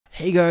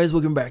Hey guys,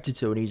 welcome back to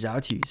Tony's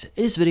How To's.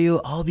 In this video,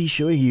 I'll be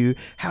showing you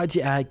how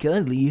to add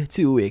Calendly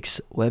to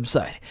Wix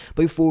website.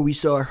 But before we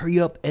start, hurry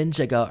up and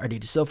check out our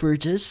data software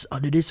just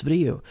under this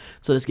video.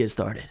 So let's get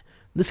started. In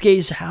this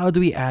case, how do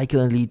we add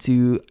Calendly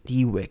to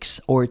the Wix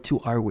or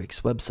to our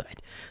Wix website?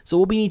 So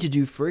what we need to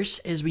do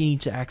first is we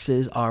need to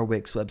access our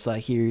Wix website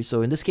here.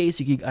 So in this case,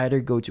 you can either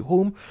go to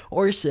home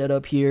or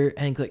setup here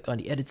and click on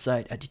the edit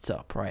site at the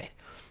top right.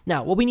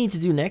 Now, what we need to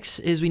do next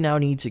is we now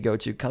need to go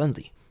to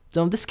Calendly.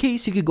 So in this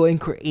case, you could go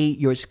and create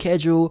your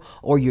schedule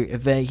or your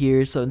event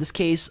here. So in this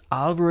case,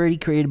 I've already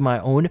created my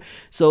own.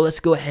 So let's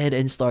go ahead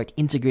and start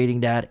integrating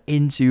that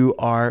into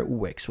our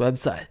Wix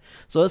website.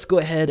 So let's go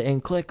ahead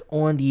and click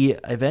on the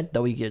event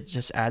that we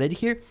just added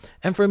here.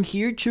 And from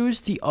here,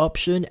 choose the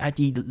option at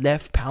the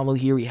left panel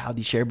here. We have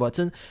the share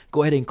button.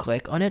 Go ahead and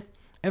click on it.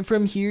 And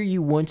from here,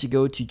 you want to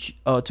go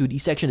to the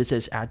section that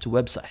says add to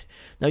website.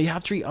 Now you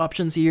have three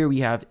options here. We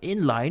have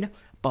inline,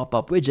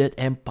 pop-up widget,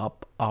 and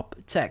pop-up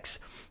text.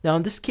 Now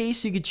in this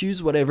case, you could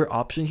choose whatever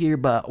option here,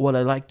 but what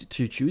I like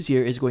to choose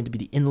here is going to be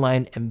the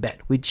inline embed,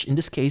 which in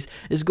this case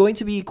is going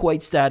to be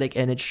quite static,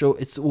 and it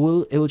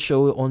will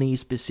show only a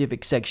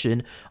specific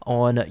section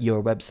on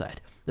your website.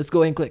 Let's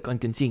go and click on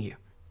continue.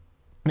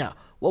 Now,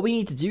 what we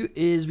need to do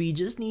is we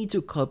just need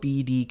to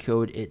copy the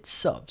code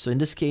itself. So in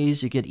this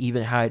case, you can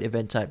even hide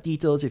event type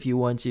details if you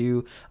want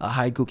to,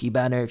 hide cookie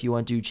banner if you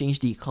want to, change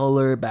the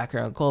color,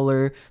 background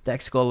color,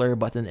 text color,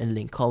 button and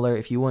link color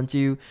if you want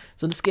to.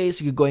 So in this case,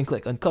 you can go and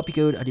click on copy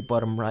code at the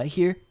bottom right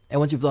here.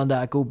 And once you've done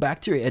that, go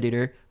back to your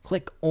editor,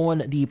 click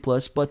on the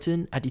plus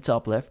button at the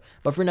top left.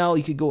 But for now,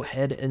 you could go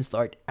ahead and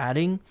start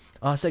adding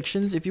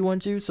sections if you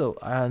want to. So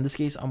in this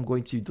case, I'm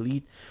going to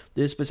delete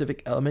this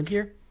specific element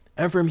here.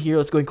 And from here,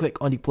 let's go and click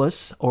on the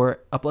plus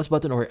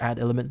button or add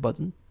element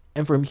button.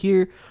 And from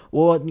here,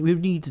 what we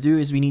need to do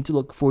is we need to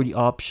look for the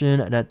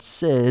option that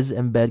says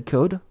embed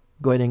code.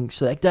 Go ahead and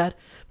select that.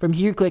 From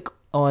here, click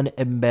on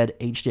embed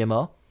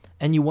HTML.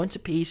 And you want to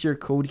paste your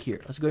code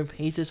here. Let's go and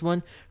paste this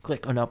one.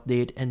 Click on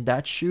update. And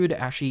that should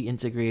actually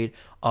integrate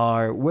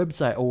our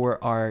website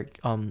or our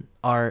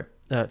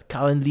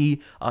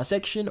Calendly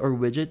section or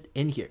widget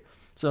in here.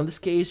 So in this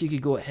case, you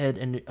could go ahead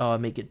and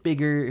make it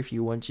bigger if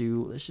you want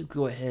to. Let's just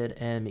go ahead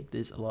and make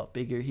this a lot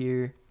bigger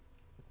here.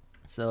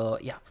 So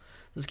yeah, in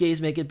this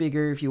case, make it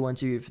bigger if you want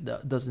to, if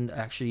that doesn't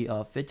actually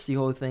fits the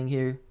whole thing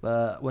here.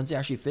 But once it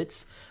actually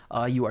fits,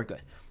 you are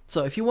good.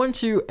 So if you want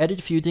to edit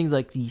a few things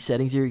like the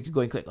settings here, you could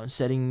go and click on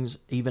settings,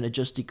 even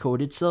adjust the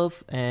code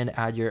itself and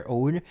add your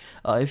own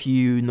if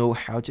you know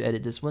how to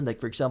edit this one. Like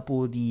for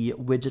example, the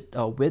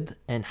widget width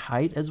and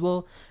height as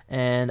well.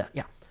 And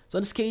yeah. So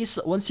in this case,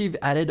 once you've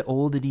added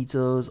all the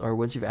details or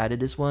once you've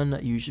added this one,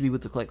 you should be able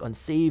to click on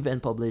save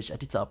and publish at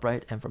the top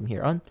right. And from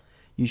here on,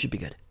 you should be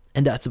good.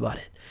 And that's about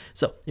it.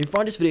 So if you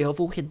found this video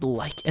helpful, hit the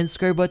like and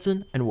subscribe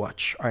button and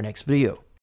watch our next video.